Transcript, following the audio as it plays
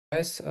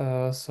Guys,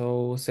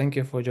 so thank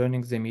you for joining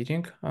the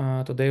meeting.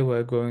 Today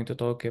we're going to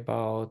talk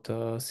about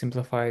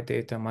simplified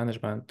data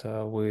management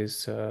with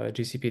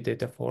GCP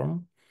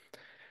Dataform.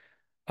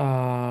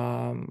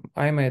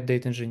 I'm a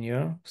data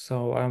engineer,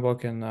 so I'm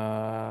working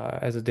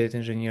as a data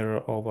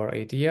engineer over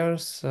 8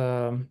 years.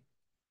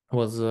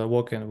 Was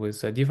working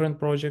with a different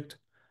project.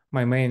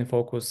 My main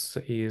focus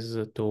is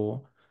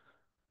to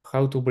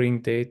how to bring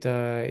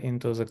data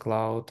into the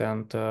cloud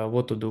and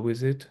what to do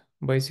with it,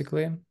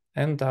 basically.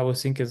 And I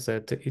was thinking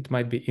that it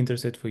might be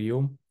interesting for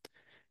you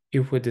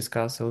if we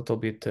discuss a little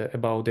bit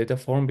about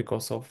Dataform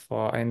because of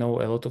I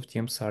know a lot of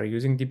teams are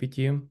using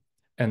dbt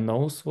and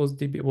knows what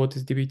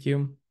is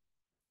dbt,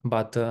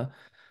 but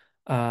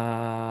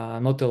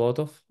not a lot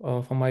of,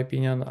 from my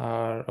opinion,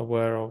 are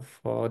aware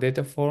of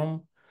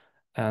Dataform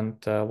and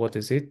what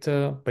is it.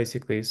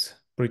 Basically, it's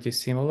pretty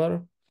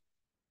similar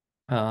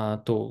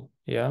tool.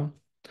 Yeah.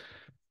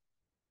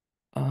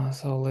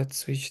 So let's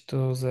switch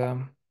to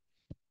the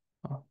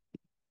uh,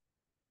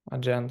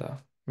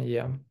 agenda.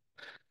 Yeah.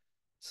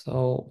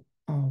 So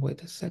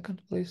wait a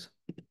second, please.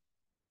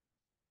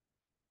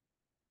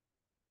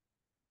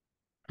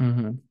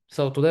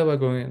 So today we're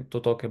going to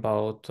talk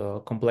about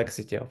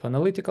complexity of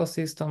analytical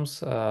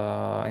systems,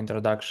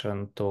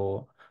 introduction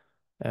to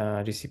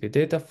GCP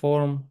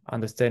Dataform,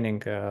 understanding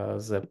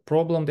the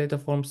problem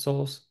Dataform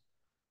solves,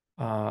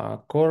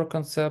 core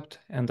concept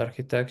and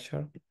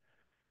architecture,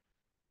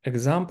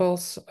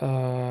 examples,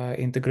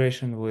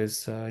 integration with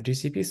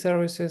GCP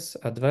services,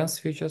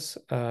 advanced features,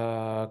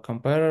 we'll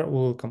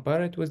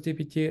compare it with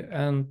dbt,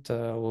 and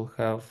we'll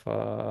have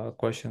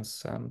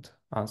questions and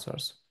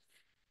answers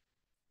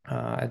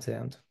at the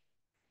end.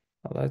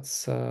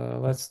 Let's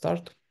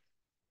start.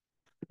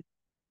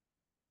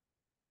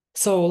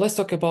 So let's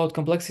talk about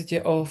complexity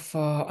of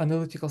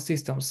analytical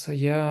systems.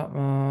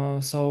 Yeah.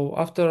 So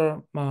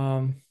after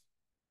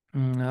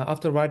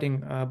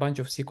writing a bunch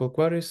of SQL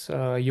queries,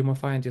 you may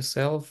find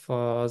yourself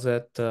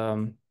that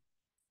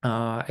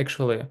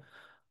actually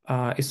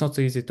it's not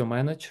so easy to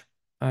manage.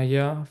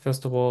 Yeah.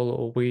 First of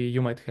all,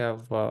 you might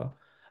have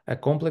a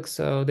complex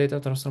data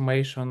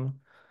transformation.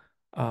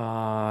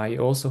 You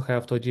also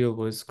have to deal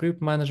with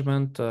script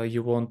management.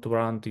 You want to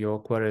run your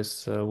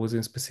queries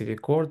within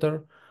specific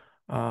order.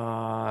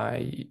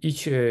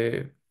 Each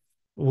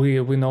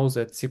we know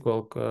that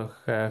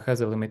SQL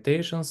has a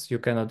limitations. You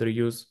cannot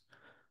reuse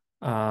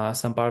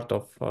some part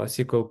of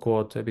SQL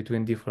code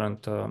between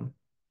different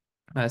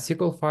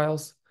SQL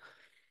files.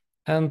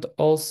 And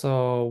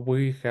also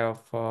we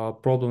have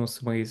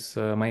problems with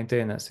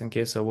maintenance in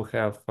case we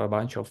have a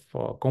bunch of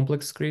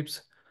complex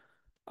scripts.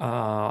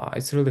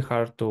 It's really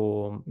hard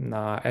to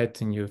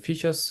add new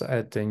features,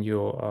 add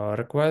new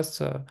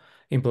requests,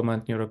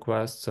 implement new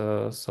requests.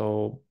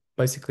 So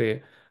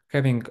basically,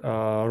 having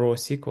raw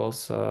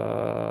SQLs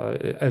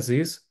as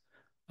is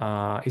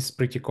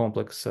pretty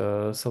complex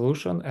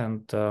solution,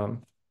 and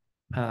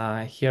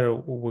here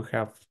we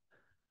have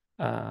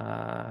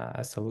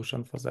a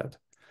solution for that.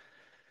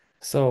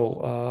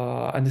 So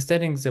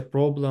understanding the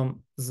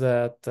problem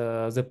that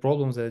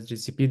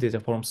GCP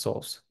Dataform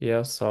solves.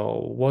 Yeah.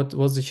 So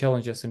what's the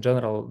challenges in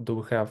general do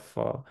we have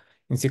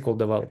in SQL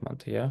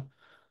development? Yeah.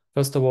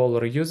 First of all,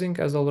 reusing,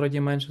 as already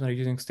mentioned,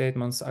 reusing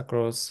statements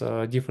across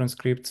different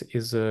scripts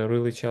is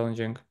really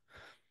challenging.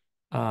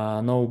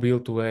 No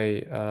built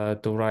way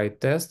to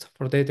write test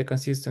for data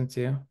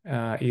consistency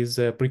is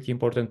a pretty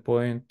important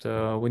point.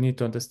 We need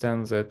to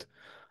understand that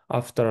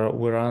after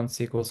we run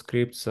SQL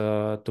scripts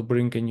to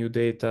bring in new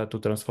data, to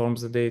transform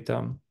the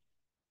data,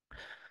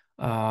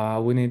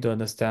 we need to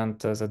understand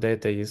the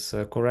data is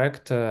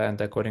correct and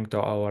according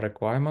to our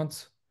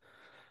requirements.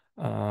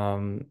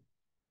 Um,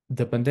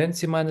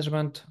 Dependency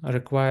management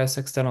requires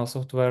external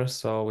software,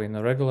 so in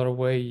a regular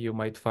way, you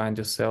might find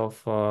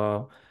yourself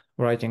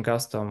writing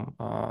custom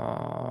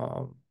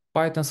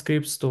Python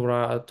scripts to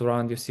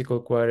run your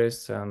SQL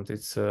queries, and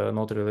it's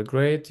not really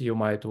great. You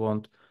might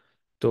want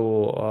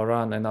to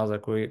run another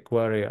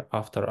query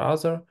after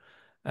other,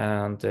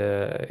 and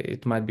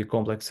it might be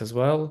complex as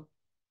well.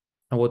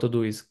 What to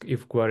do is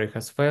if query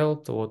has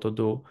failed, what to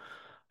do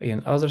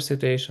in other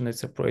situation,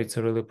 it's a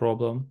really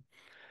problem.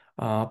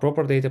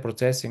 Proper data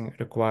processing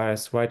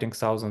requires writing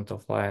thousands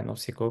of lines of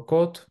SQL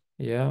code,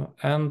 yeah,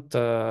 and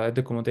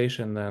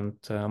documentation and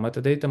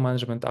metadata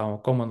management are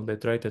commonly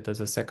treated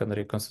as a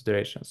secondary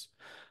considerations.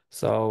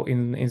 So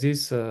in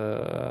this,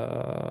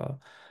 when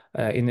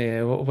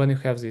you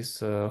have this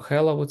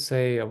hell, I would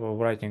say, of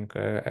writing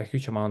a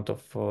huge amount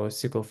of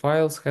SQL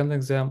files,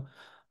 handling them,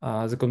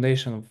 the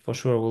combination for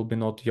sure will be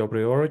not your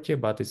priority,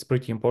 but it's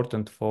pretty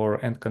important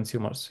for end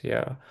consumers,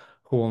 yeah,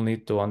 who will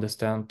need to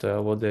understand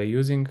what they're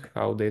using,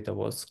 how data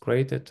was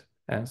created,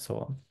 and so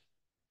on.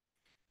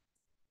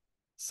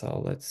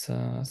 So let's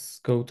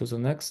go to the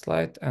next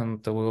slide,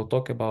 and we will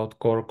talk about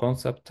core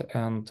concept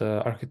and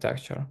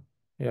architecture.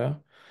 Yeah.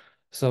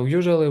 So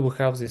usually we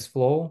have this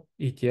flow,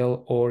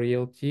 ETL or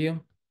ELT.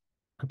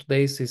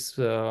 Today's is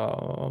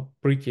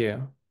pretty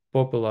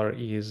popular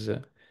is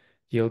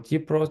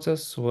ELT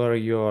process where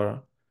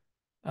you're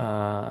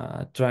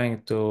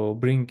trying to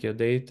bring your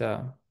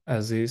data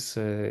this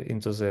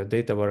into the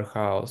data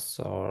warehouse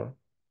or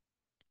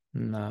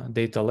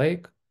data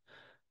lake.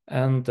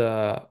 And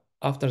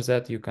after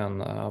that, you can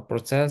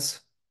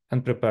process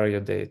and prepare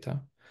your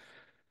data.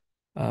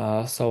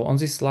 So on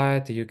this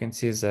slide, you can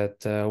see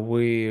that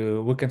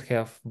we can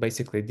have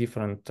basically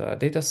different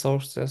data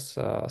sources,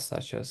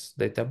 such as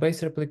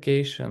database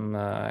replication,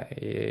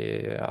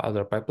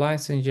 other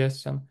pipelines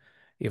ingestion,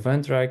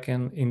 event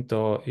tracking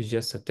into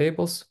ingested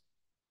tables.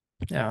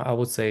 I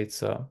would say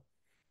it's a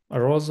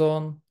raw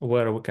zone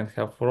where we can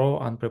have raw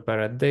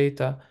unprepared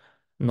data,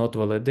 not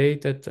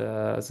validated,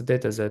 the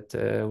data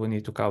that we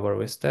need to cover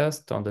with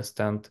tests to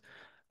understand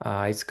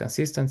its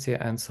consistency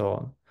and so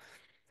on.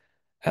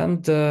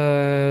 And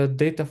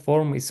data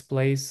form is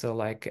placed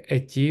like a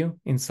T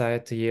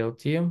inside the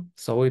ELT,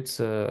 so it's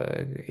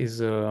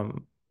is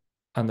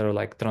under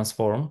like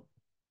transform.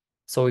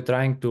 So we're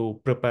trying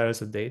to prepare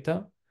the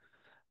data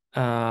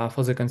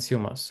for the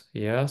consumers.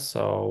 Yeah,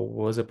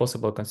 so the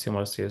possible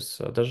consumers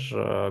is there's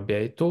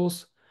BI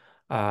tools,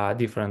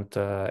 different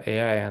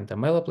AI and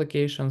ML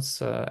applications,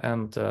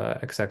 and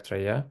etc.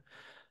 Yeah.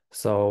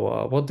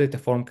 So what data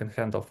form can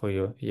handle for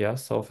you? Yeah.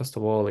 So first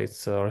of all,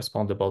 it's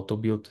responsible to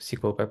build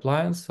SQL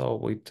pipelines.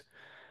 So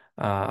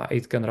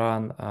it can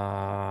run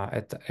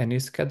at any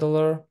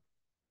scheduler.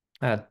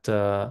 At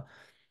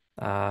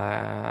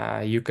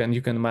you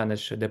can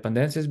manage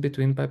dependencies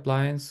between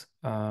pipelines.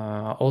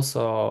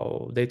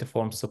 Also,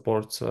 Dataform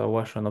supports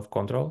version of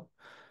control.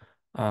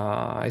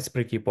 It's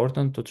pretty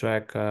important to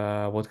track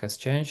what has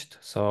changed.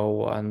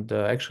 So, and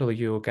actually,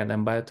 you can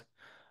embed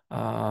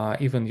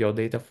even your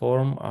data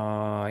form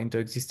into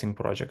existing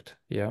project.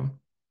 Yeah.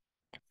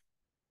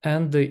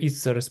 And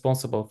it's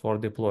responsible for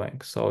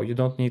deploying. So you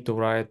don't need to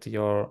write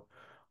your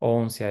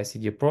own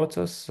CI/CD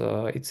process.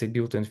 It's a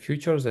built-in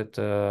feature that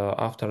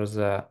after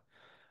the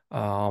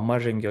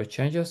merging your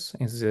changes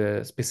in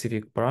the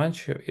specific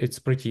branch, it's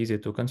pretty easy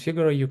to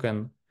configure. You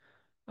can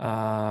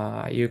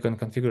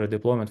configure a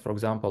deployment, for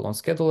example, on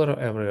scheduler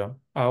every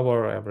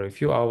hour, every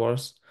few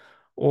hours,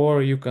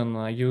 or you can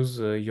use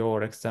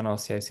your external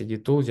CI/CD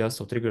tool just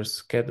to trigger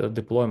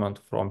deployment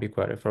from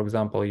BigQuery. For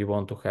example, you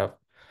want to have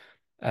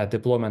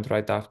deployment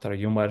right after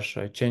you merge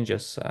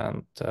changes,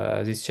 and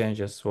these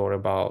changes were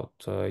about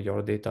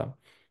your data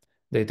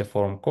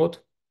form code.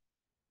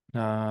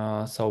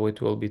 So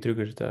it will be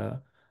triggered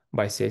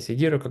by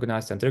CI/CD,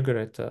 recognized and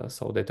triggered,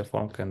 so data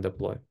form can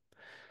deploy.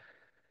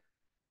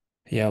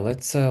 Yeah,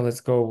 let's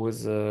go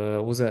with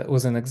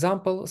an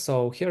example.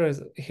 So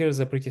here's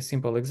a pretty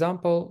simple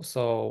example.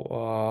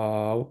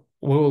 So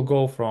we will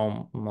go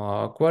from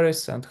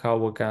queries and how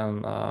we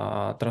can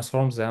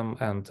transform them,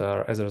 and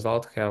as a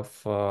result have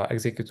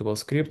executable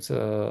scripts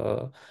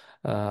to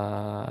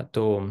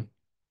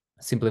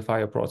simplify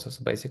your process.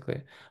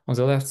 Basically, on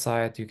the left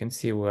side, you can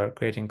see we're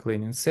creating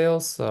cleaning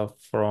sales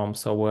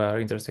so we're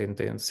interested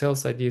in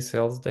sales ID,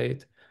 sales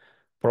date,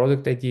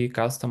 product ID,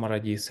 customer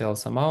ID,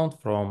 sales amount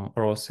from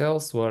raw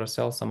sales, where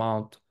sales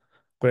amount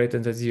greater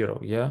than 0.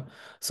 Yeah.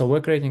 So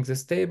we're creating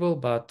this table,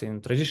 but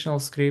in traditional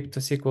script,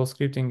 SQL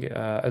scripting,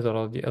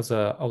 as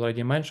I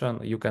already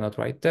mentioned, you cannot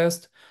write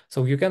test.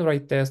 So you can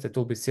write test. It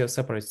will be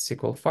separate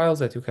SQL files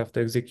that you have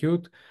to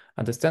execute,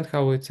 understand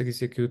how it's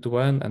executed,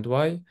 when and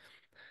why.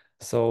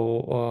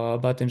 So,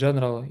 but in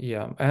general,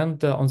 yeah.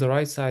 And on the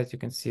right side, you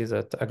can see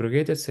that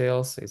aggregated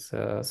sales is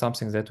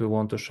something that we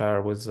want to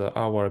share with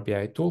our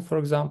BI tool, for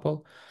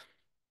example.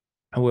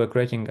 We're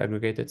creating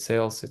aggregated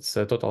sales. It's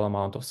the total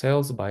amount of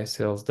sales by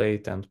sales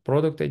date and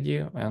product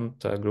ID, and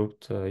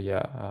grouped,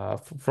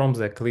 from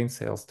the clean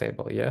sales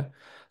table. Yeah.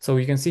 So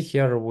you can see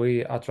here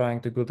we are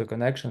trying to build a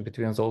connection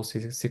between those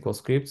SQL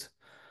scripts,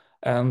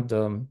 and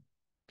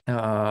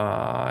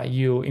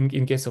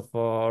in case of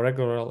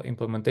regular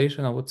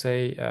implementation, I would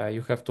say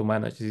you have to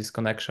manage this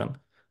connection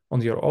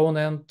on your own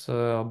end,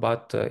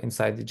 but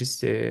inside the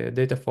GCP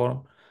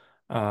Dataform,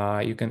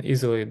 you can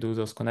easily do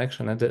those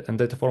connections, and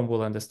Dataform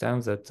will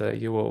understand that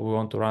we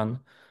want to run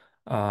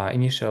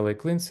initially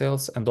clean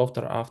sales, and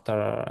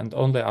and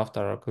only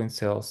after clean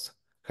sales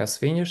has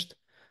finished,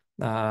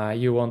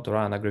 you want to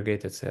run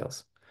aggregated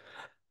sales.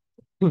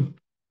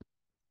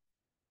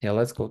 Yeah,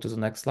 let's go to the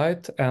next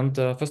slide. And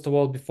first of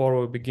all,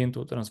 before we begin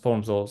to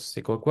transform those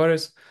SQL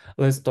queries,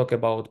 let's talk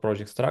about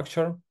project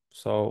structure.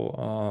 So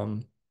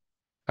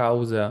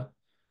how the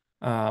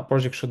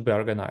project should be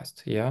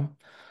organized. Yeah.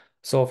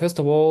 So first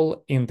of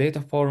all, in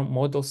Dataform,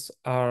 models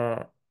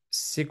are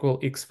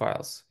SQL X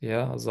files.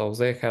 Yeah. So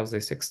they have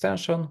this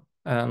extension,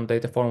 and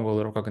Dataform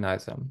will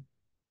recognize them.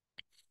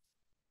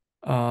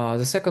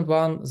 The second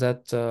one,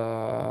 that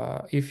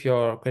if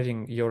you're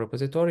creating your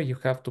repository, you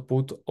have to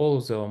put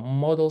all the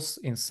models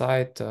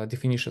inside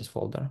definitions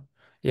folder.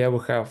 Yeah, we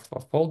have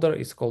a folder,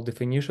 it's called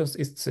definitions.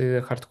 It's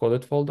a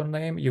hard-coded folder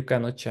name. You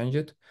cannot change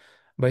it.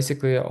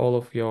 Basically, all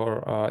of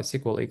your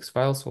SQL X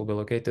files will be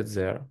located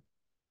there.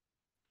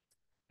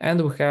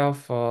 And we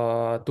have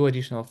two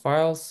additional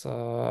files,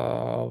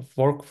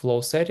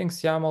 workflow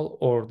settings YAML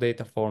or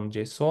dataform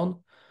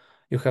JSON.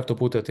 You have to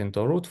put it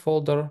into root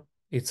folder.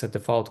 It's a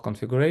default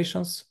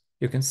configurations.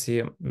 you can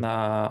see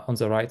on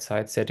the right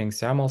side settings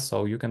YAML,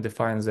 so you can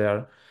define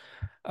there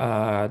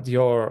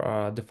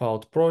your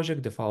default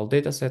project, default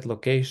dataset,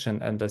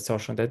 location, and the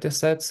assertion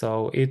dataset.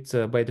 So it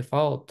by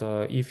default,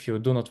 if you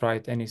do not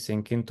write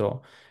anything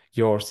into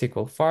your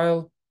SQL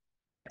file,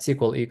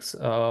 SQLX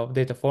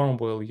Dataform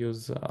will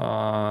use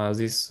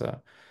this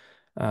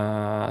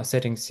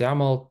settings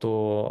YAML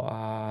to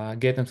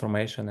get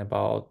information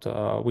about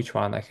which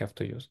one I have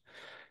to use.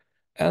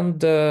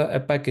 And a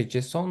package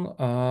JSON,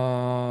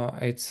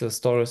 it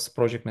stores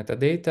project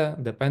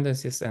metadata,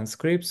 dependencies, and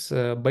scripts.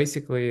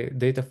 Basically,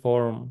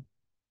 Dataform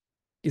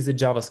is a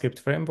JavaScript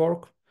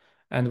framework,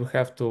 and we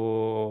have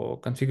to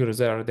configure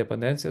their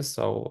dependencies.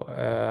 So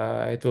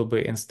it will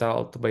be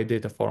installed by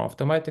Dataform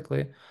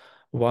automatically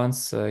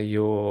once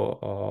you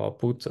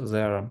put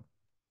their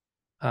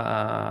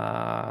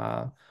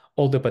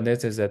all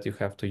dependencies that you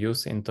have to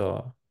use in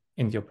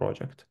your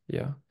project.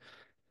 Yeah.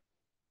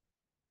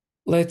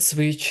 Let's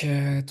switch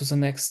to the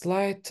next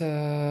slide.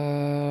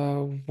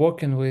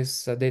 Working with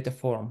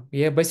Dataform.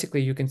 Yeah,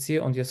 basically you can see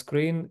on your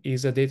screen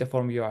is a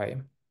Dataform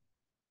UI.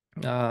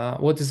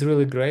 What is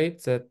really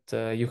great that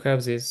you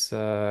have this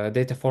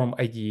Dataform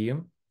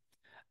IDE,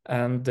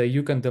 and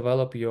you can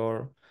develop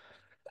your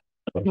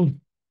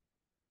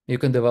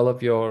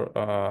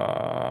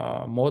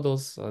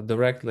models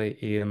directly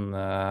in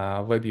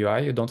Web UI.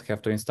 You don't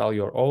have to install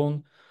your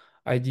own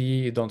IDE.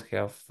 You don't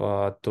have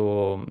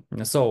to.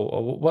 So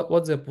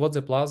what's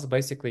the plus?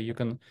 Basically, you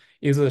can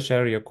easily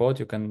share your code.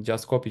 You can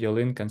just copy your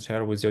link and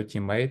share with your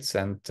teammates,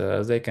 and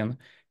they can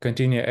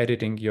continue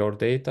editing your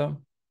data.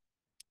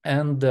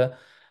 And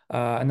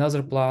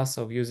another plus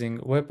of using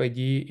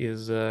WebID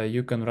is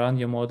you can run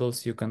your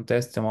models, you can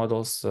test the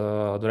models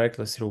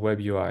directly through Web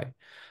UI.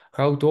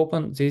 How to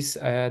open this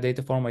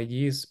Dataform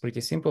ID is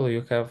pretty simple.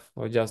 You have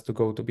just to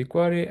go to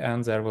BigQuery,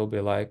 and there will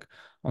be like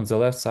on the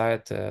left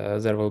side,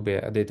 there will be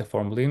a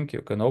Dataform link.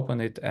 You can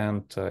open it,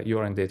 and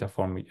you're in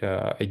Dataform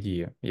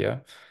ID. Yeah,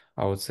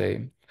 I would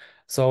say.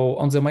 So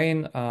on the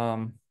main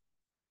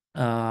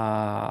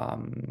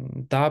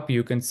tab,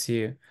 you can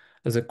see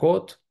the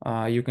code.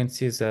 You can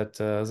see that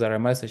there are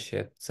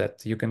messages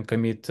that you can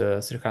commit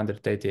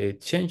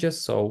 388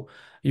 changes. So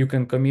you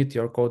can commit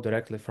your code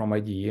directly from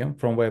IDE,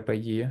 from Web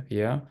IDE,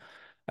 yeah.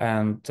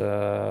 And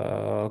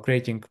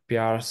creating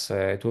PRs,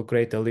 it will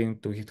create a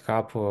link to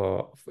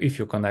GitHub if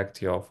you connect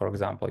your, for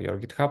example, your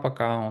GitHub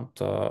account,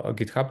 a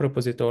GitHub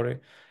repository.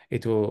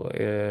 It will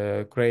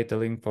create a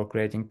link for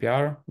creating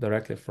PR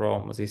directly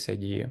from this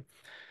IDE.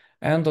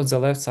 And on the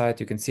left side,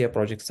 you can see a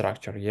project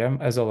structure. Yeah,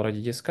 as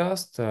already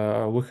discussed, we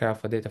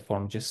have a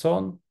Dataform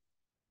JSON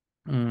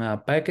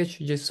package.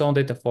 JSON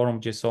Dataform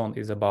JSON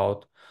is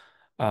about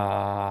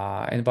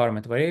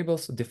environment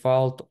variables,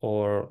 default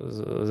or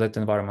that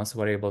environment's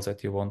variables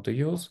that you want to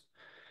use.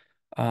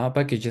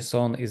 Package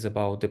JSON is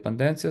about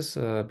dependencies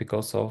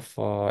because of,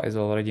 as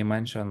already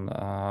mentioned,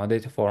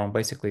 Dataform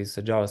basically is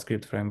a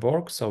JavaScript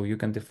framework, so you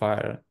can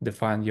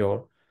define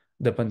your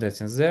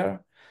dependencies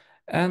there.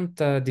 And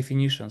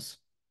definitions.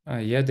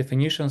 Yeah,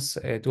 definitions,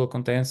 it will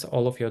contain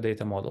all of your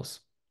data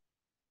models.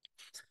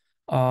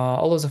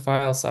 All of the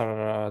files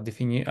are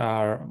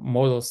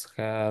models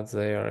have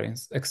their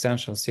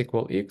extension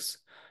SQLX,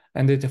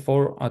 and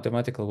Data4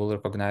 automatically will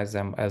recognize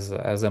them as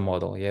a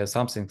model. Yeah,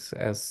 something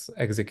as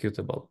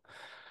executable.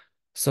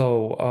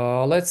 So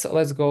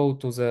let's go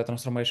to the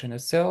transformation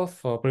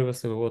itself.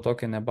 Previously, we were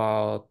talking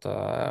about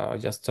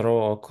just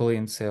raw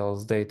clean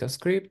sales data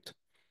script.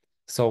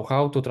 So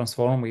how to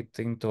transform it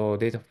into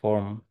data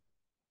form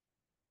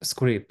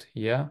script,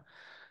 yeah?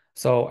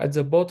 So at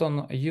the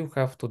bottom, you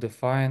have to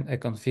define a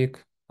config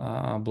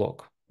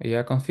block.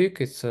 Yeah,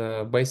 config is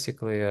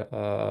basically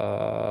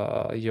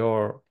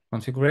your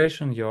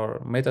configuration, your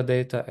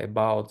metadata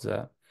about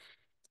the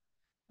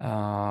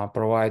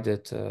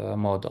provided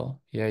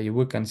model. Yeah,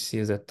 we can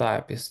see the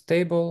type is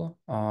stable.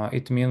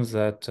 It means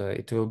that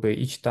it will be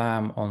each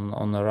time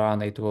on a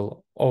run, it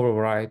will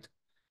overwrite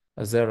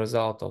the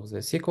result of the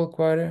SQL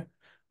query.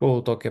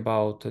 We'll talk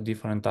about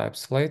different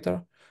types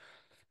later.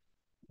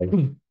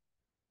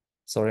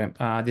 Sorry,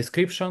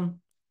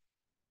 description.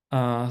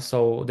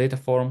 So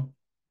Dataform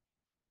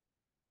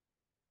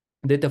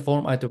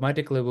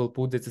automatically will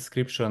put the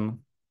description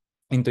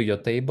into your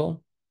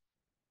table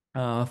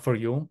for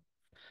you.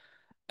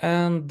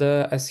 And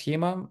a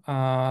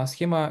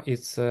schema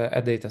is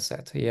a data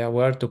set, yeah,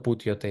 where to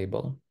put your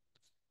table.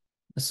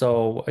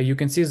 So you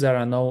can see there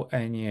are no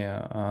any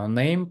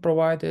name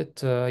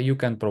provided. You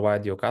can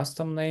provide your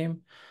custom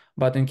name,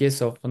 but in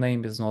case of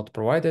name is not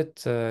provided,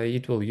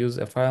 it will use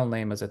a file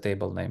name as a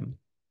table name.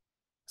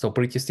 So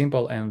pretty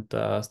simple and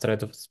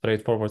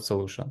straightforward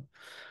solution.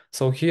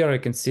 So here I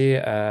can see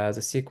the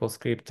SQL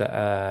script.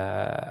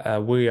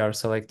 We are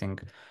selecting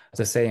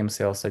the same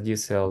sales ID,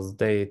 sales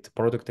date,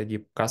 product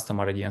ID,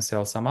 customer ID, and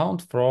sales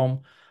amount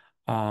from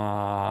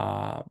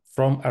a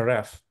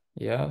ref.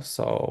 Yeah.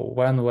 So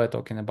when we're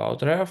talking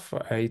about ref,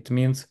 it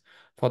means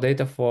for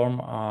data form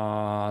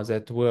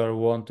that we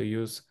want to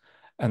use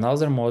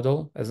another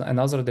model as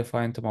another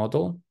defined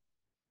model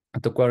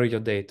to query your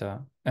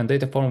data, and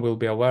data form will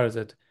be aware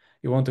that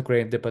you want to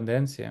create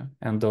dependency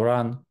and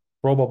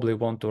probably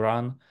want to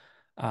run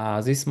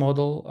this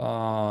model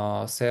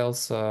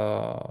sales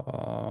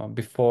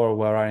before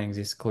we're running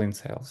this clean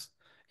sales.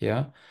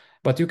 Yeah,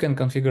 but you can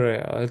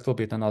configure a little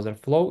bit another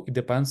flow. It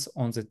depends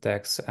on the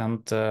text,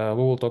 and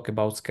we will talk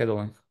about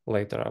scheduling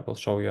later. I will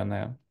show you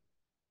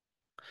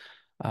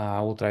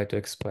I will try to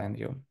explain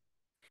you.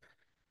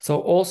 So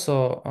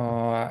also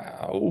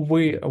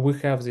we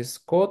have this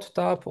code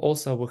tab.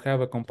 Also we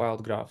have a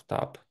compiled graph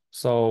tab.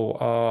 So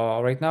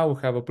right now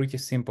we have a pretty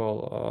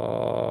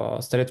simple,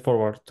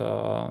 straightforward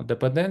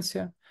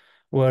dependency.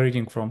 We're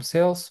reading from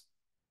sales.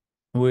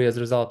 As a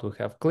result, we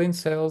have clean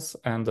sales,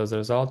 and as a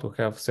result, we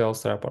have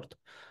sales report.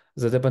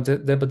 The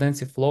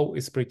dependency flow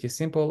is pretty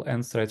simple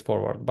and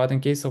straightforward. But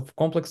in case of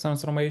complex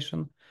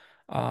transformation,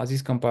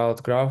 this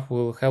compiled graph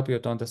will help you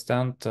to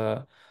understand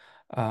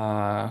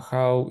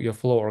how your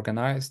flow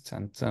organized,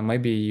 and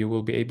maybe you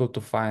will be able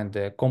to find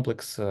the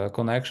complex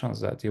connections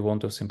that you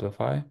want to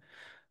simplify.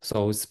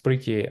 So it's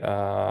pretty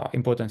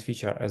important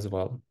feature as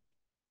well.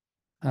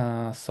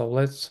 So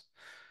let's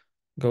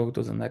go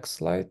to the next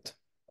slide.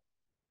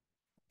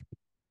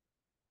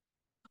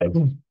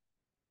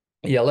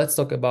 Yeah, let's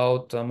talk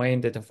about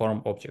main data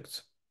form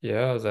objects,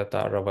 yeah, that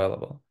are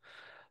available.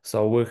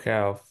 So we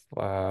have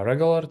a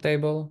regular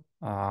table.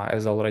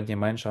 As already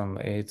mentioned,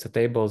 it's a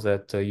table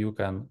that you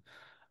can,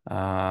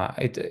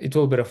 it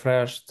will be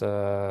refreshed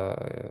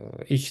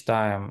each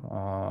time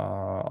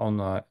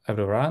on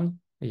every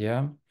run.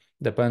 Yeah,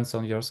 depends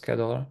on your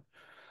scheduler.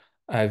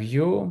 A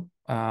view,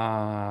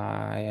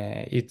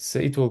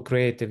 it will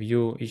create a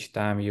view each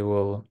time it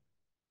will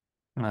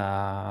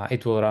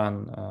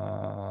run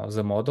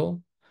the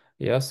model.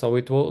 Yeah, so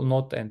it will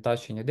not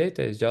touch any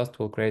data, it just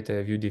will create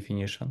a view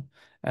definition,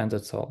 and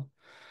that's all.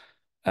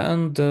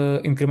 And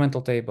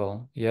incremental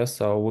table, yes,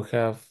 so we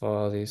have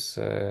this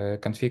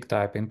config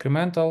type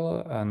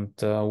incremental, and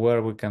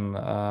where we can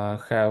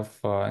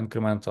have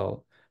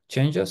incremental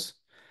changes.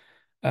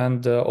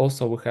 And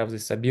also we have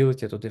this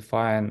ability to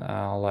define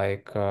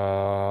what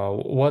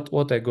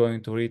I'm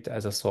going to read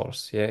as a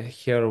source. Yeah,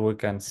 here we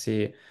can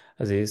see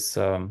this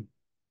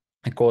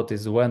code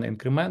is when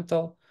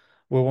incremental.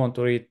 We want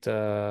to read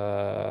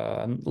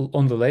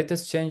on the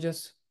latest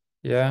changes.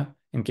 Yeah,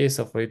 in case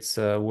of it's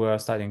we are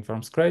starting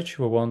from scratch,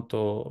 we want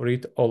to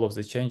read all of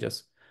the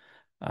changes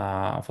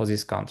for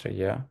this country.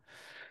 Yeah.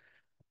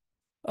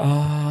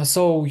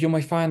 So you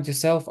might find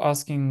yourself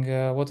asking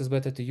what is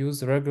better to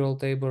use, regular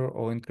table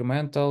or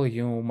incremental.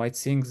 You might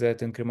think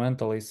that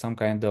incremental is some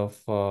kind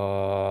of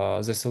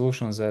the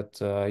solution that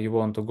you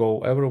want to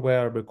go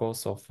everywhere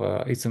because of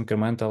its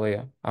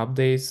incrementally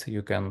updates.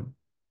 You can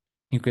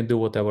do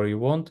whatever you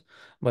want,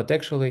 but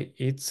actually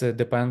it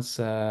depends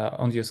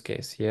on use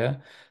case. Yeah.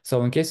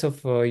 So in case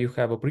of you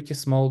have a pretty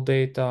small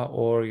data,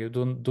 or you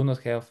do not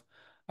have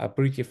a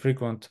pretty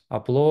frequent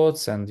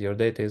uploads and your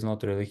data is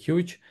not really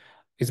huge,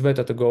 it's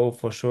better to go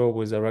for sure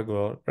with a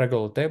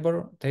regular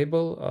table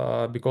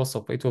because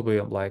of it will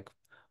be like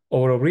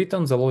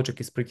overwritten. The logic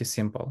is pretty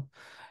simple.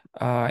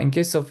 In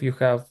case of you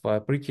have a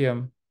pretty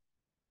a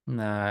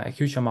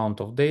huge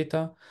amount of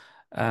data,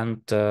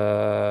 and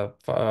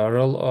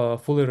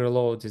fully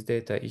reload this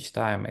data each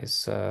time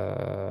is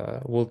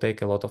will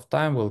take a lot of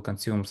time, will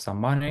consume some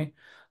money.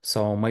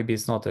 So maybe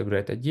it's not a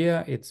great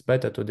idea. It's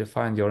better to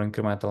define your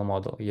incremental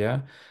model,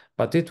 yeah,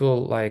 but it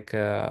will like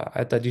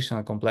add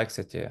additional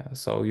complexity.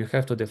 So you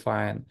have to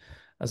define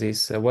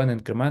this when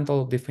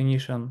incremental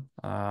definition.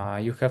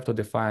 You have to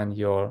define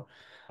your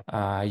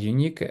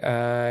unique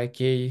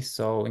case.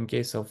 So in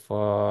case of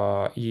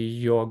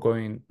you are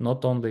going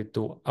not only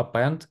to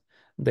append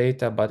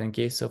data, but in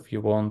case of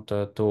you want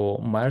to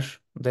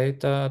merge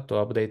data to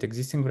update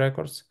existing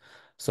records,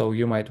 so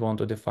you might want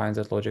to define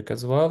that logic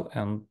as well.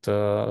 And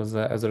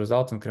as a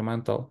result,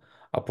 incremental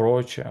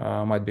approach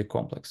might be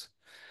complex.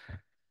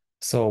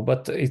 So,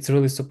 but it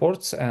really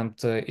supports, and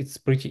it's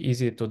pretty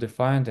easy to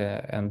define,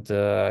 and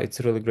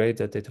it's really great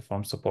that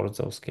Dataform supports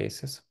those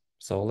cases.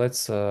 So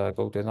let's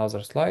go to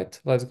another slide.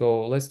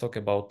 Let's talk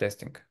about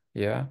testing.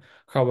 Yeah,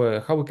 how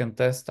we can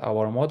test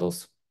our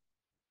models.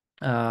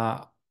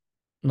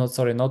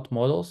 Not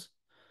models,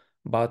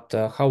 but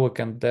how we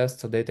can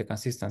test data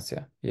consistency.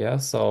 Yeah,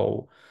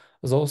 so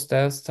those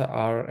tests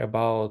are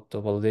about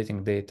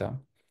validating data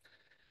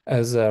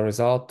as a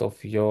result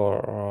of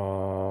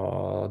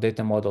your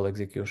data model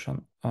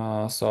execution.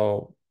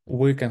 So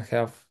we can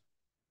have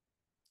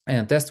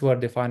and test we're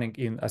defining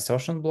in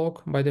assertion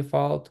block by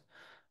default.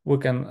 We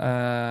can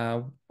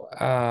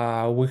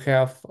we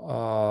have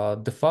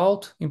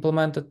default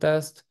implemented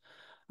test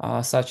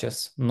such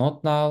as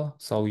not null.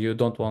 So you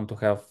don't want to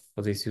have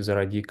this user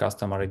ID,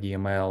 customer ID,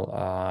 email.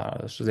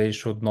 They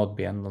should not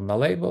be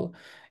nullable.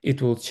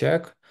 It will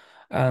check.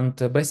 And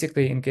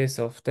basically, in case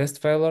of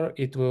test failure,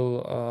 it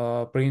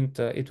will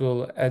it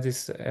will add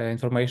this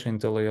information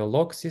into your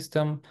log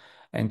system,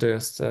 into your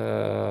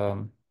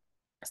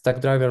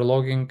stack driver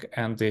logging,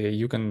 and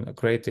you can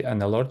create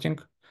an alerting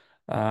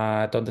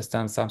to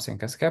understand something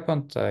has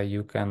happened.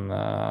 You can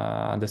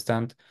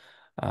understand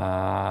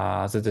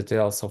the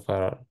details of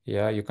error.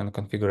 Yeah, you can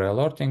configure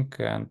alerting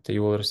and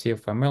you will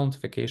receive a mail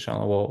notification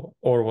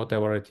or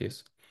whatever it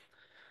is.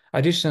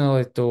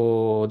 Additionally,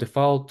 to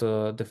default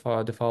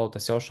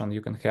assertion,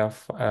 you can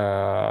have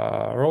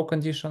row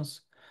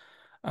conditions.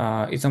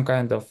 It's some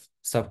kind of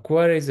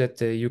subquery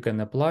that you can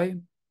apply,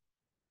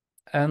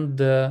 and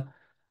data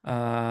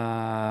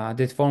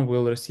form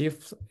will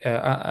receive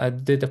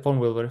data form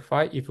will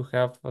verify if you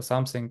have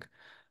something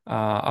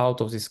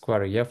out of this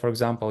query. Yeah, for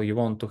example, you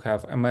want to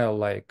have a mail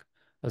like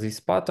this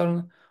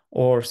pattern,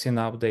 or scene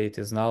update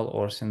is null,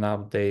 or scene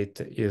update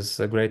is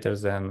greater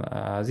than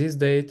this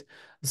date.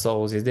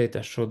 So this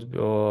data should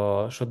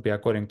be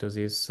according to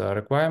these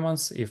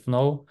requirements. If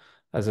no,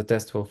 the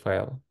test will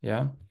fail.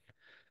 Yeah.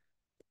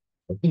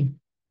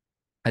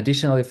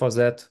 Additionally, for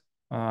that,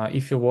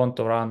 if you want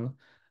to run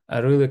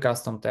a really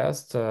custom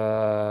test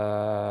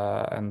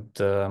and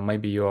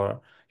maybe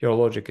your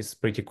logic is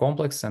pretty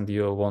complex and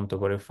you want to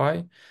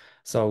verify,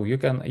 so you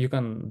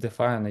can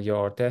define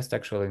your test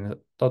actually in a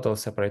total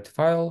separate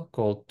file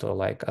called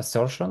like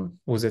assertion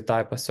with a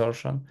type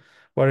assertion,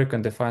 where you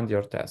can define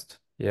your test.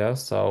 Yeah,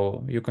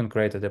 so you can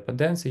create a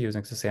dependency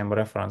using the same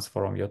reference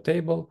from your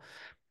table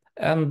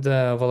and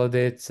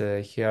validate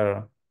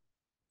here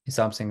is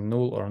something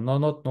null or no,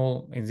 not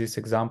null in this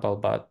example,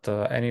 but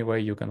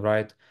anyway, you can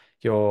write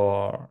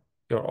your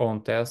your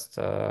own test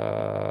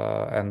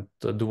and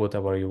do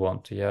whatever you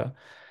want. Yeah.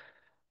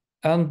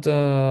 And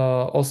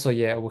also,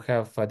 yeah, we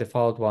have a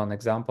default one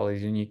example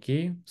is unique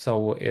key.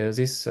 So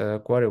this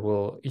query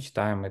will each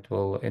time it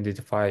will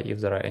identify if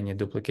there are any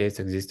duplicates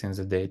existing in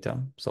the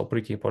data. So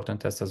pretty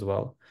important test as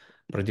well,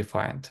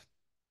 predefined.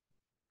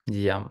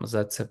 Yeah,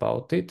 that's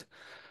about it.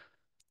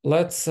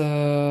 Let's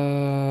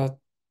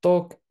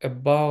talk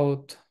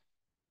about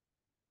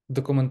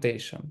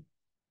documentation.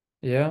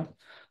 Yeah.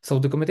 So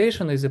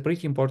documentation is a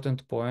pretty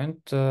important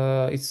point.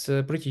 It's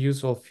a pretty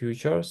useful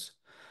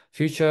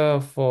feature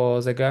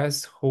for the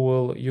guys who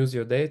will use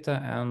your data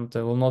and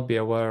will not be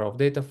aware of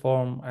data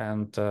form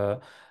and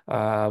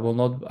will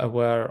not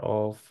aware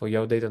of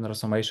your data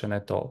transformation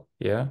at all.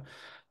 Yeah.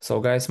 So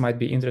guys might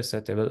be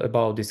interested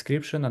about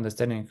description,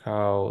 understanding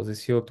how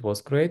this field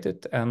was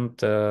created, and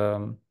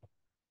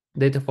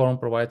Dataform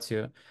provides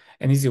you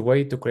an easy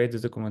way to create the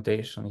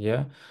documentation.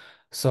 Yeah.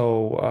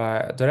 So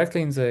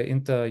directly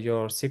into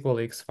your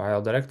SQLX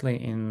file,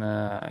 directly in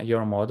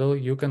your model,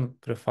 you can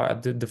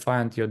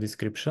define your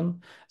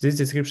description. This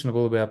description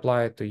will be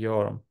applied to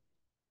your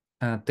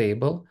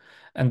table,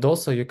 and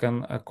also you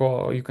can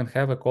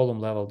have a column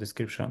level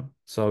description.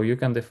 So you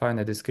can define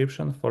a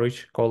description for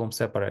each column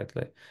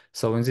separately.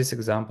 So in this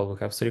example, we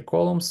have 3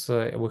 columns.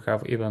 We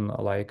have even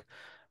like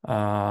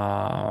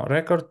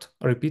record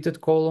repeated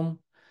column,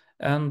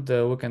 and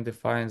we can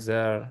define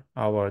there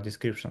our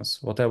descriptions,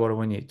 whatever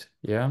we need.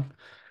 Yeah.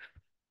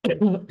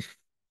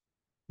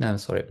 I'm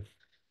sorry.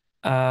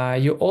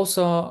 You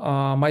also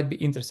might be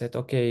interested,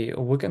 okay,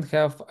 we can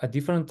have a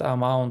different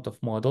amount of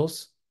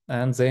models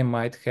and they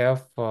might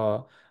have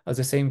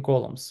the same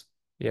columns.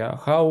 Yeah,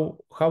 how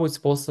it's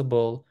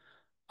possible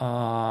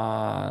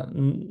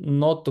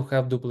not to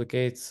have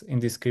duplicates in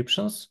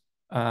descriptions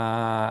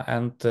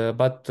and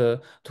but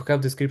to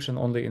have description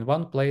only in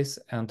one place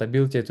and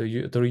ability to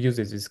reuse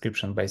this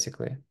description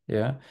basically.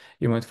 Yeah,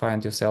 you might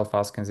find yourself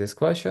asking this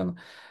question,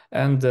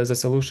 and the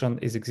solution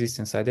is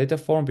existing inside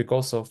Dataform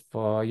because of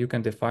you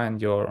can define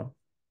your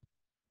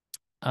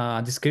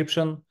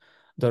description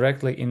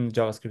directly in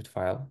JavaScript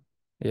file.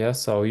 Yeah,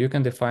 so you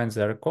can define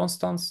their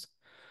constants,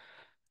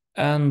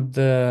 and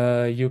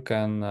you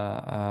can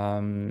all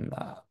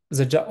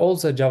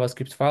the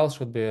JavaScript files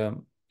should be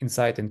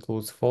inside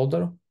includes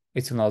folder.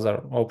 It's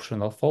another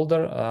optional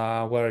folder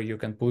where you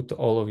can put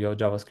all of your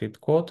JavaScript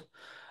code,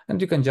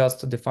 and you can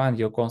just define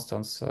your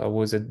constants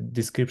with the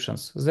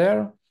descriptions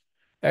there,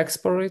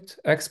 export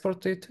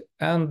it,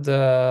 and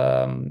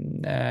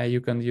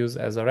you can use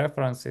as a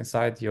reference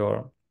inside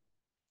your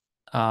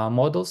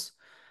models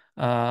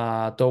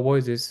to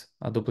avoid this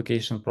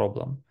duplication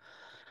problem.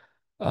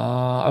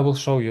 I will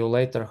show you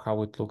later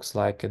how it looks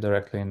like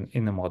directly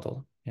in the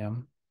model. Yeah.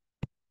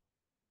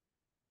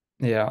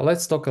 Yeah,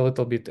 let's talk a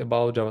little bit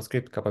about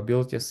JavaScript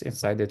capabilities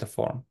inside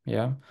Dataform.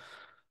 Yeah.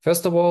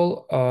 First of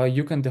all,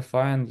 you can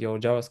define your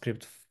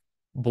JavaScript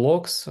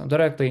blocks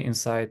directly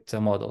inside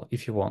the model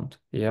if you want.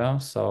 Yeah.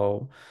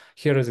 So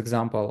here is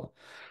example.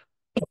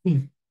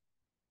 You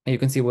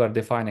can see we're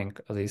defining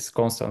these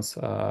constants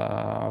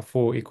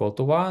foo equal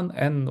to 1,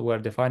 and we're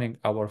defining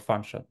our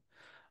function.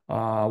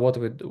 What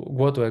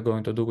we're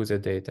going to do with the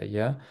data.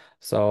 Yeah.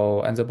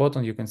 So at the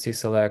bottom you can see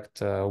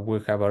select. We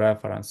have a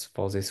reference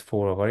for this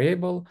foo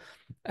variable,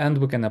 and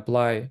we can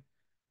apply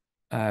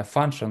a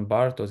function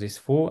bar to this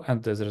foo,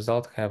 and as a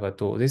result have a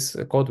 2. This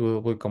code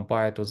will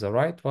compile to the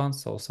right one.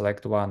 So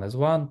select 1 as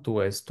 1,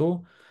 2 as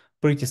 2.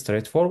 Pretty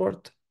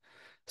straightforward.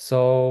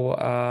 So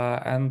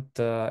and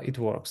it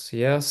works.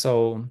 Yeah.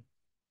 So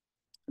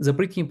the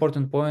pretty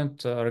important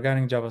point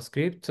regarding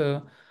JavaScript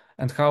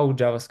and how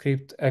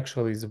JavaScript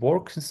actually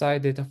works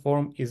inside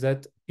Dataform is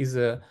that is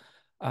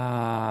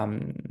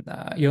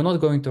you're not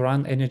going to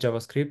run any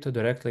JavaScript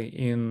directly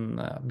in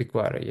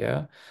BigQuery,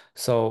 yeah?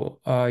 So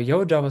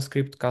your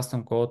JavaScript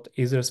custom code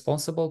is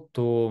responsible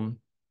to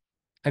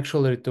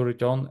actually to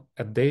return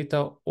a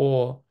data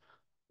or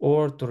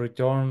to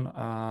return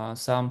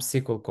some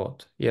SQL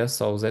code, yeah,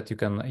 so that you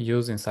can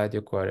use inside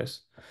your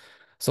queries.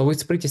 So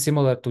it's pretty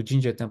similar to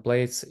Jinja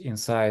templates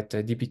inside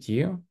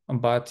DBT,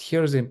 but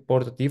here's the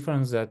important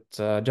difference that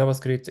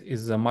JavaScript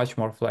is much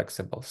more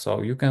flexible.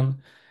 So you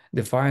can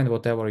define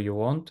whatever you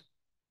want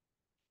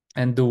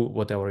and do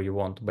whatever you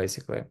want,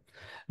 basically,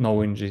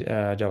 knowing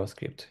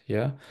JavaScript,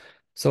 yeah?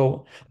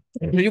 So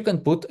you can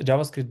put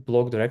JavaScript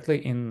block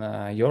directly in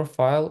your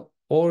file,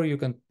 or you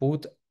can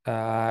put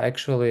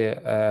actually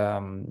a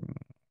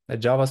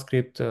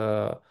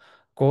JavaScript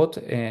code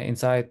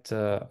inside,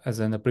 as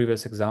in the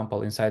previous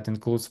example, inside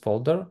includes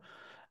folder,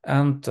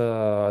 and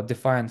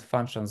define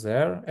functions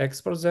there,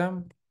 export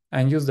them,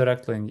 and use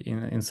directly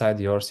inside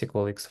your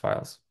SQLX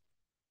files,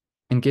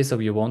 in case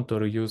of you want to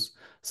reuse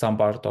some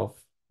part of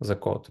the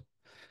code.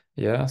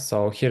 Yeah,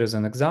 so here is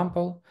an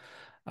example.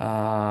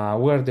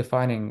 We're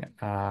defining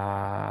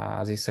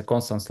this a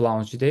constant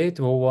launch date.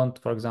 We want,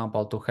 for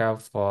example, to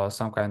have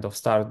some kind of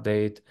start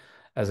date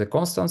as a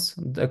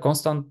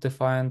constant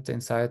defined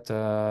inside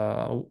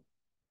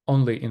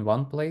only in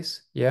one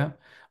place. Yeah,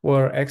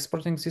 we're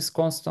exporting this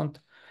constant,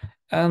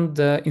 and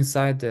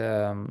inside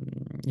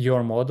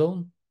your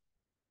model,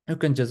 you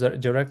can just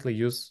directly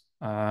use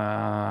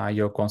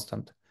your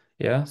constant.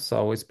 Yeah,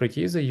 so it's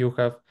pretty easy. You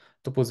have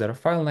to put their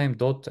file name,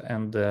 dot,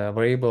 and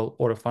variable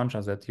or a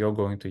function that you're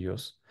going to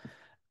use.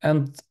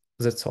 And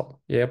that's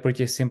all. Yeah,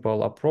 pretty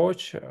simple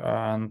approach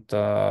and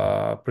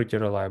pretty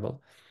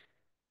reliable.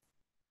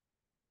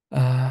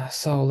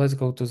 So let's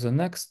go to the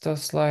next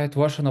slide,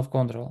 version of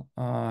control.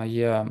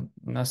 Yeah,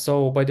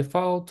 so by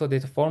default,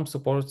 Dataform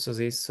supports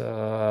these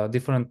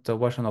different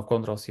version of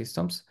control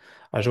systems: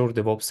 Azure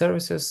DevOps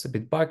Services,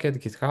 Bitbucket,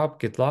 GitHub,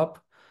 GitLab.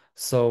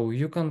 So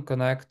you can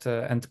connect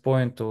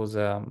endpoint to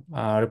the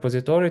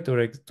repository,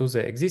 to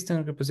the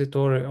existing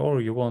repository,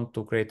 or you want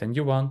to create a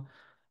new one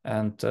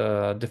and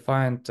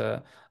define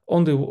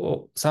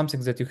only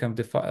something that you have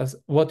defined,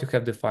 what you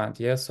have defined.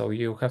 Yeah, so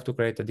you have to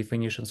create a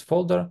definitions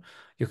folder,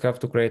 you have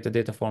to create a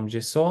Dataform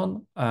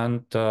JSON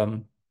and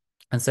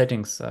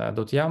settings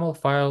 .yaml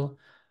file,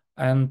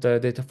 and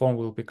Dataform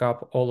will pick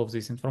up all of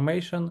this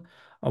information,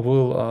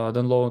 will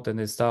download and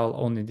install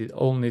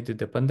only the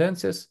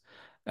dependencies,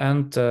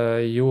 and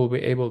you will be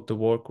able to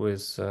work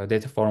with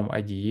Dataform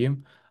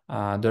IDE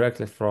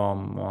directly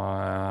from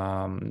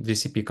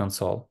GCP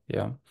console.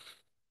 Yeah.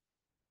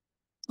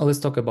 Let's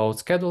talk about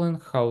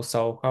scheduling,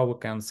 how we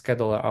can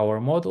schedule our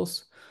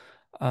models.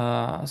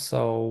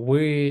 So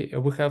we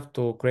have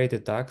to create a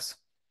tags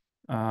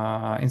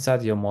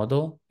inside your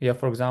model. Yeah,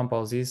 for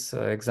example, this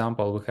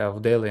example we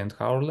have daily and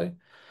hourly.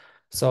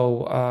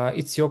 So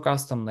it's your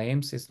custom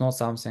names. It's not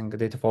something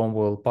Dataform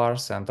will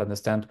parse and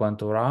understand when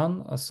to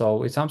run.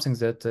 So it's something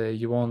that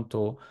you want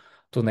to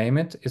name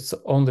it. It's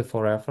only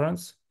for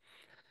reference.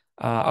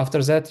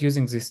 After that,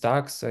 using these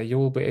tags, you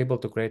will be able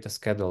to create a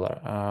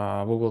scheduler.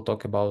 We will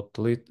talk about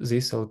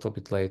this a little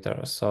bit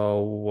later.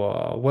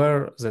 So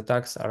where the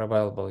tags are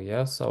available,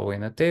 yeah? So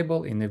in a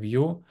table, in a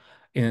view,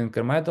 in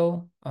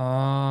incremental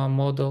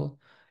model,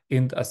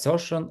 in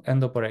assertion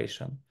and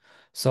operation.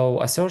 So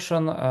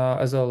assertion,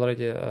 as we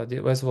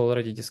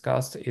already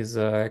discussed, is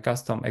a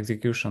custom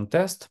execution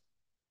test.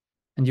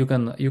 And you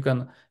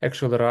can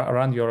actually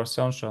run your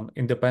assumption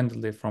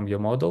independently from your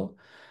model.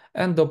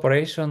 And the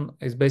operation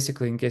is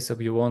basically in case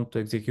of you want to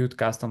execute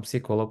custom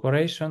SQL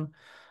operation.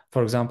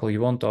 For example,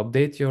 you want to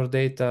update your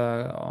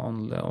data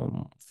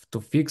to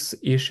fix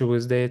issue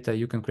with data,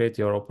 you can create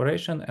your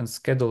operation and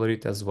schedule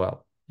it as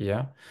well.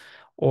 Yeah.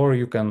 Or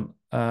you can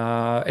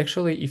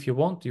actually, if you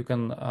want, you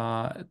can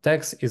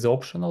tags is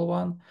optional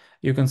one.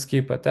 You can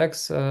skip a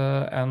tags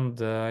and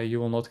you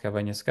will not have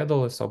any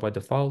schedule. So by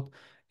default,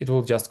 it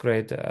will just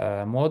create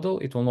a model.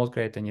 It will not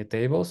create any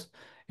tables.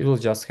 It will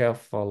just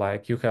have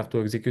like you have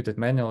to execute it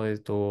manually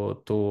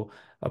to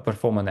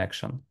perform an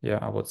action. Yeah,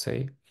 I would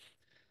say.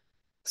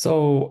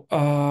 So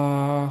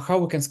how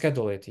we can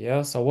schedule it?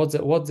 Yeah. So what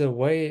the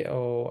way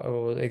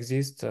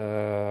exist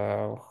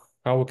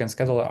how we can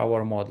schedule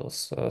our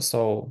models?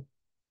 So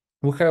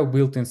we have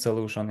built-in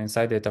solution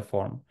inside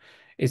Dataform.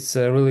 It's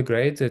really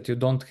great that you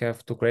don't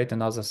have to create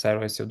another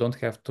service. You don't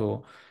have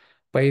to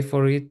pay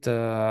for it.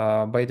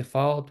 By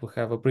default, we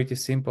have a pretty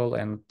simple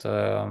and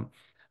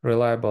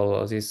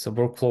reliable these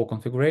workflow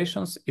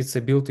configurations. It's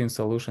a built-in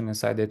solution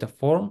inside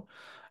Dataform.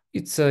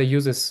 It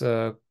uses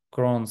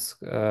cron's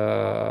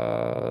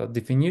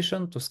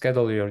definition to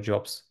schedule your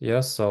jobs.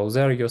 Yes, so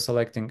there you're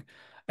selecting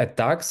a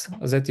task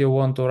that you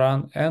want to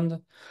run,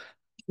 and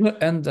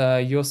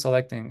you're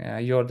selecting,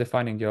 you're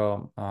defining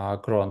your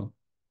cron.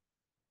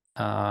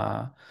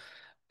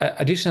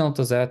 Additional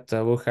to that,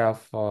 we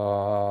have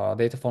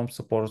Dataform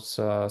supports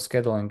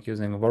scheduling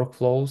using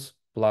workflows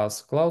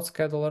plus Cloud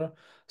Scheduler.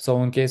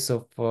 So in case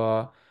of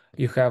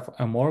you have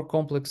a more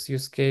complex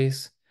use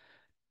case,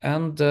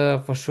 And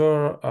for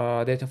sure,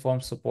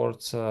 Dataform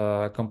supports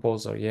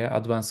Composer, yeah,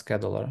 advanced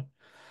scheduler.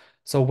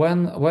 So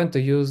when to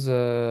use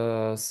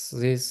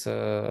these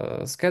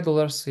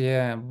schedulers,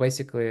 yeah,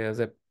 basically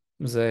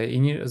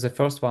the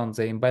first one,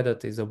 the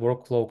embedded is the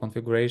workflow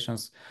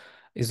configurations,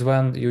 is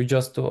when you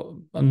just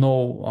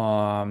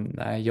know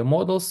your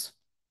models,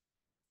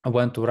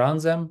 when to run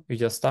them, you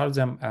just start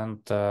them, and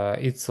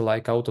it's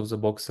like out of the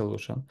box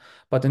solution.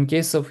 But in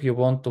case of you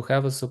want to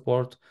have a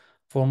support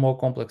for more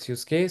complex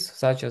use case,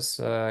 such as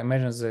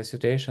imagine the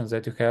situation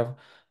that you have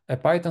a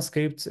Python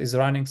script is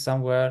running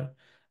somewhere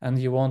and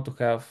you want to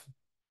have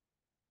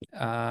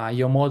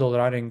your model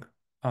running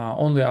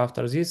only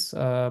after this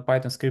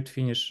Python script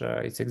finish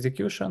its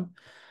execution,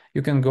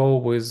 you can go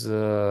with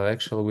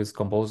actually with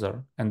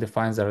Composer and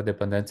define their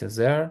dependencies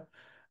there.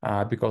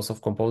 Because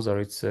of Composer,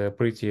 it's a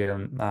pretty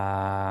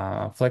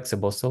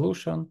flexible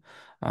solution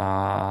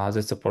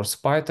that supports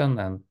Python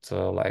and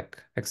like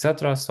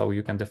etc. So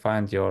you can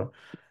define your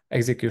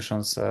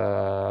executions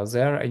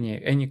there,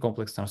 any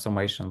complex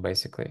transformation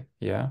basically.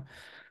 Yeah.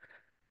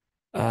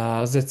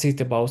 That's it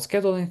about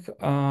scheduling.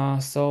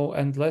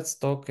 And let's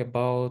talk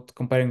about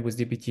comparing with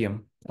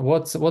dbt.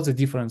 What's the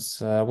difference?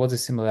 What's the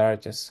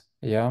similarities?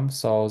 Yeah.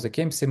 So the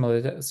key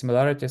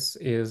similarities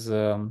is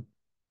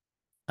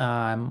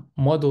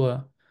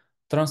modular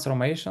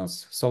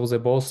transformations. So they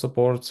both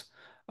support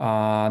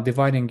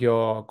dividing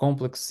your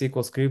complex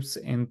SQL scripts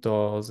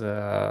into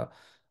the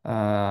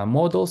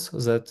models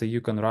that you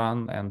can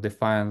run and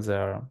define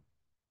their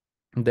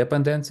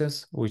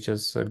dependencies, which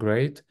is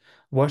great.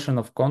 Version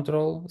of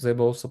control, they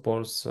both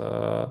supports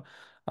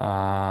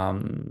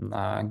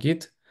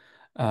Git.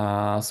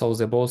 So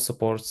they both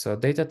supports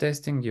data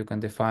testing. You can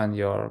define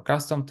your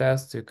custom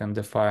tests. You can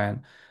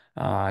define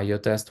your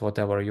test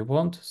whatever you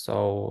want.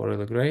 So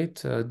really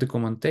great.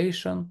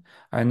 Documentation.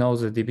 I know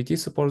the dbt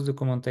supports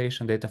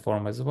documentation,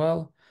 Dataform as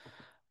well.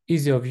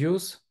 Easy of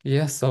use,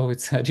 yeah, so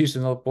it's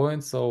additional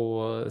point.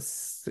 So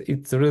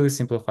it really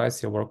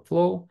simplifies your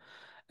workflow.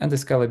 And the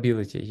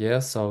scalability, yeah,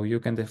 so you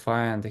can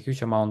define the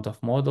huge amount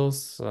of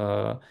models,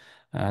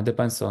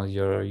 depends on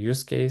your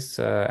use case,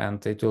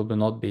 and it will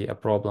not be a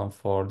problem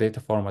for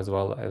Dataform as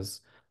well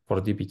as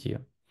for dbt.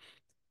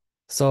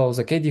 So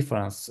the key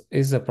difference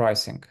is the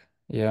pricing,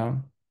 yeah.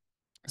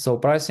 So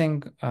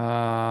pricing,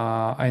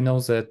 I know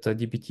that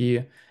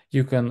dbt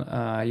you can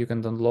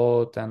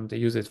download and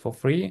use it for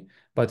free,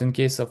 but in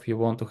case of you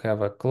want to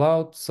have a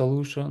cloud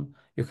solution,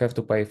 you have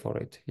to pay for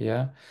it.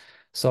 Yeah.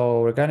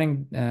 So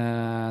regarding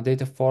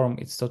Dataform,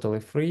 it's totally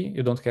free.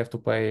 You don't have to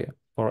pay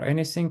for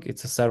anything.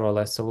 It's a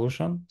serverless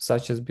solution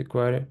such as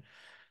BigQuery.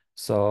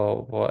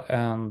 So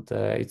and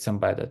it's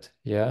embedded.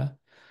 Yeah.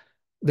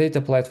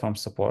 Data platform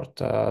support.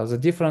 The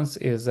difference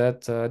is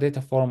that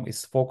Dataform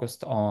is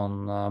focused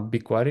on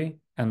BigQuery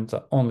and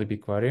only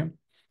BigQuery.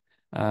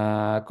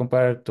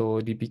 Compared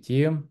to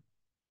dbt,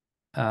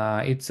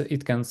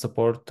 it can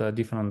support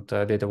different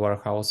data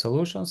warehouse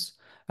solutions,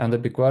 and the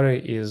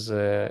BigQuery is,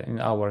 in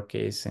our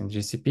case, in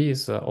GCP,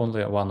 is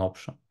only one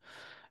option.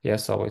 Yeah,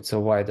 so it's a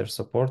wider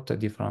support to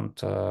different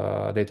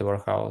data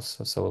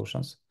warehouse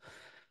solutions.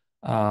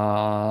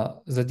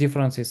 The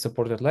difference is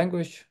supported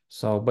language.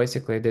 So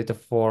basically,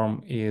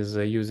 Dataform is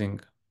using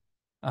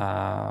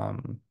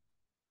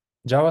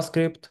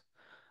JavaScript.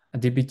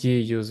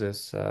 dbt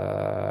uses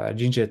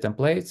Jinja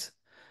templates.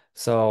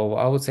 So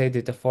I would say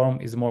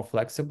Dataform is more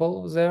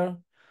flexible there.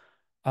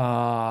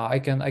 I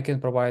can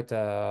provide,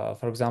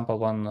 for example,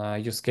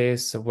 one use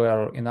case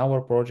where in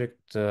our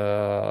project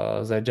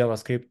the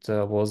JavaScript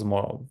was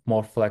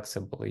more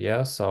flexible.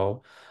 Yeah,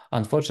 so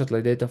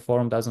unfortunately,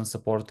 Dataform doesn't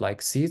support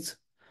like seeds.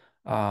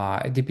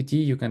 At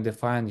dbt, you can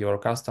define your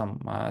custom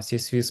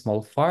CSV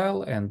small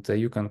file, and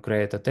you can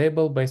create a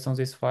table based on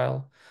this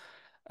file.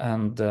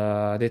 And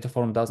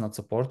Dataform does not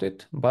support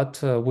it,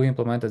 but we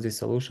implemented this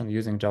solution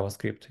using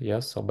JavaScript.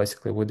 Yes, so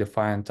basically we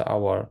defined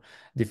our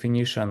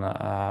definition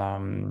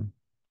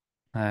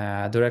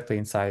directly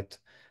inside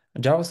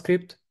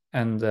JavaScript,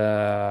 and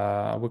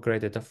we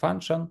created a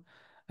function,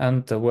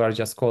 and we are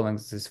just calling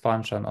this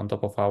function on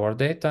top of our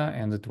data,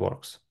 and it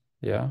works.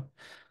 Yeah.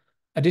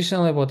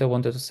 Additionally, what I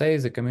wanted to say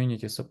is the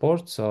community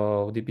support.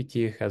 So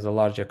dbt has a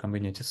larger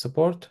community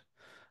support.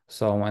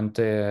 So, and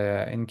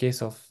in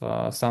case of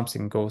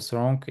something goes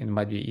wrong, it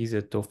might be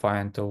easy to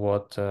find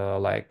what through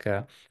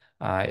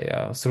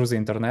the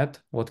internet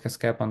what has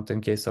happened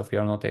in case of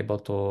you're not able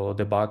to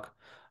debug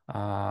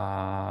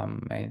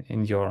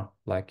in your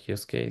like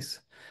use case.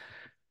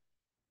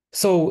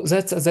 So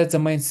that's the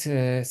main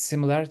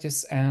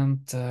similarities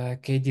and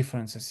key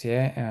differences,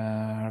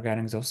 yeah,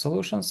 regarding those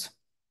solutions.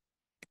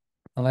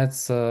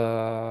 Let's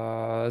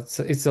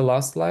it's the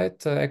last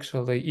slide.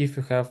 Actually, if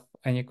you have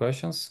any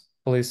questions,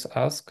 please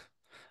ask.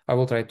 I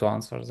will try to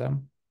answer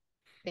them.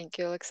 Thank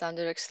you,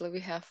 Oleksandr. Actually,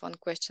 we have one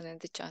question in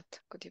the chat.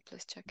 Could you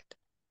please check it?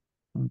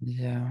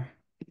 Yeah.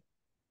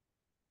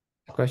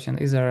 The question,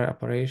 is there an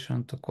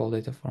operation to call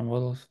data from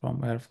models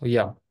from Airflow?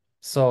 Yeah.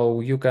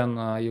 So you can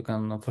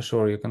for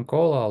sure you can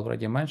call. I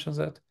already mentioned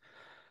that.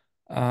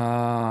 There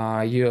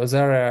are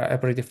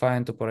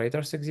predefined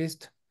operators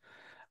exist.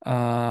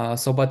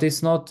 But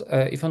it's not,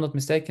 if I'm not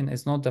mistaken,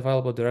 it's not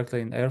available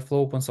directly in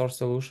Airflow open source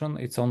solution.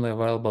 It's only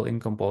available in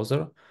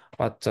Composer,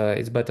 but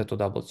it's better to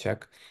double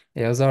check.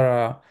 Yeah,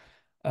 there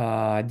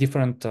are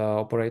different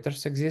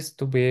operators exist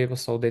to be able,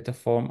 so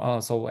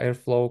Dataform, so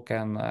Airflow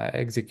can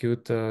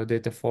execute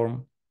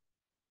Dataform.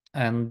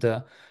 And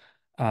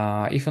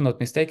if I'm not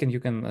mistaken, you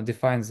can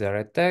define the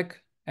red tag,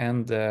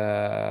 and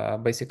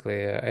basically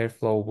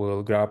Airflow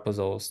will grab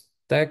those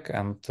tag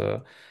and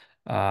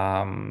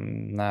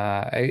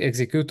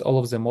execute all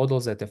of the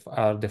models that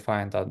are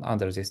defined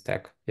under this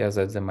tag. Yeah,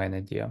 that's the main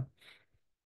idea.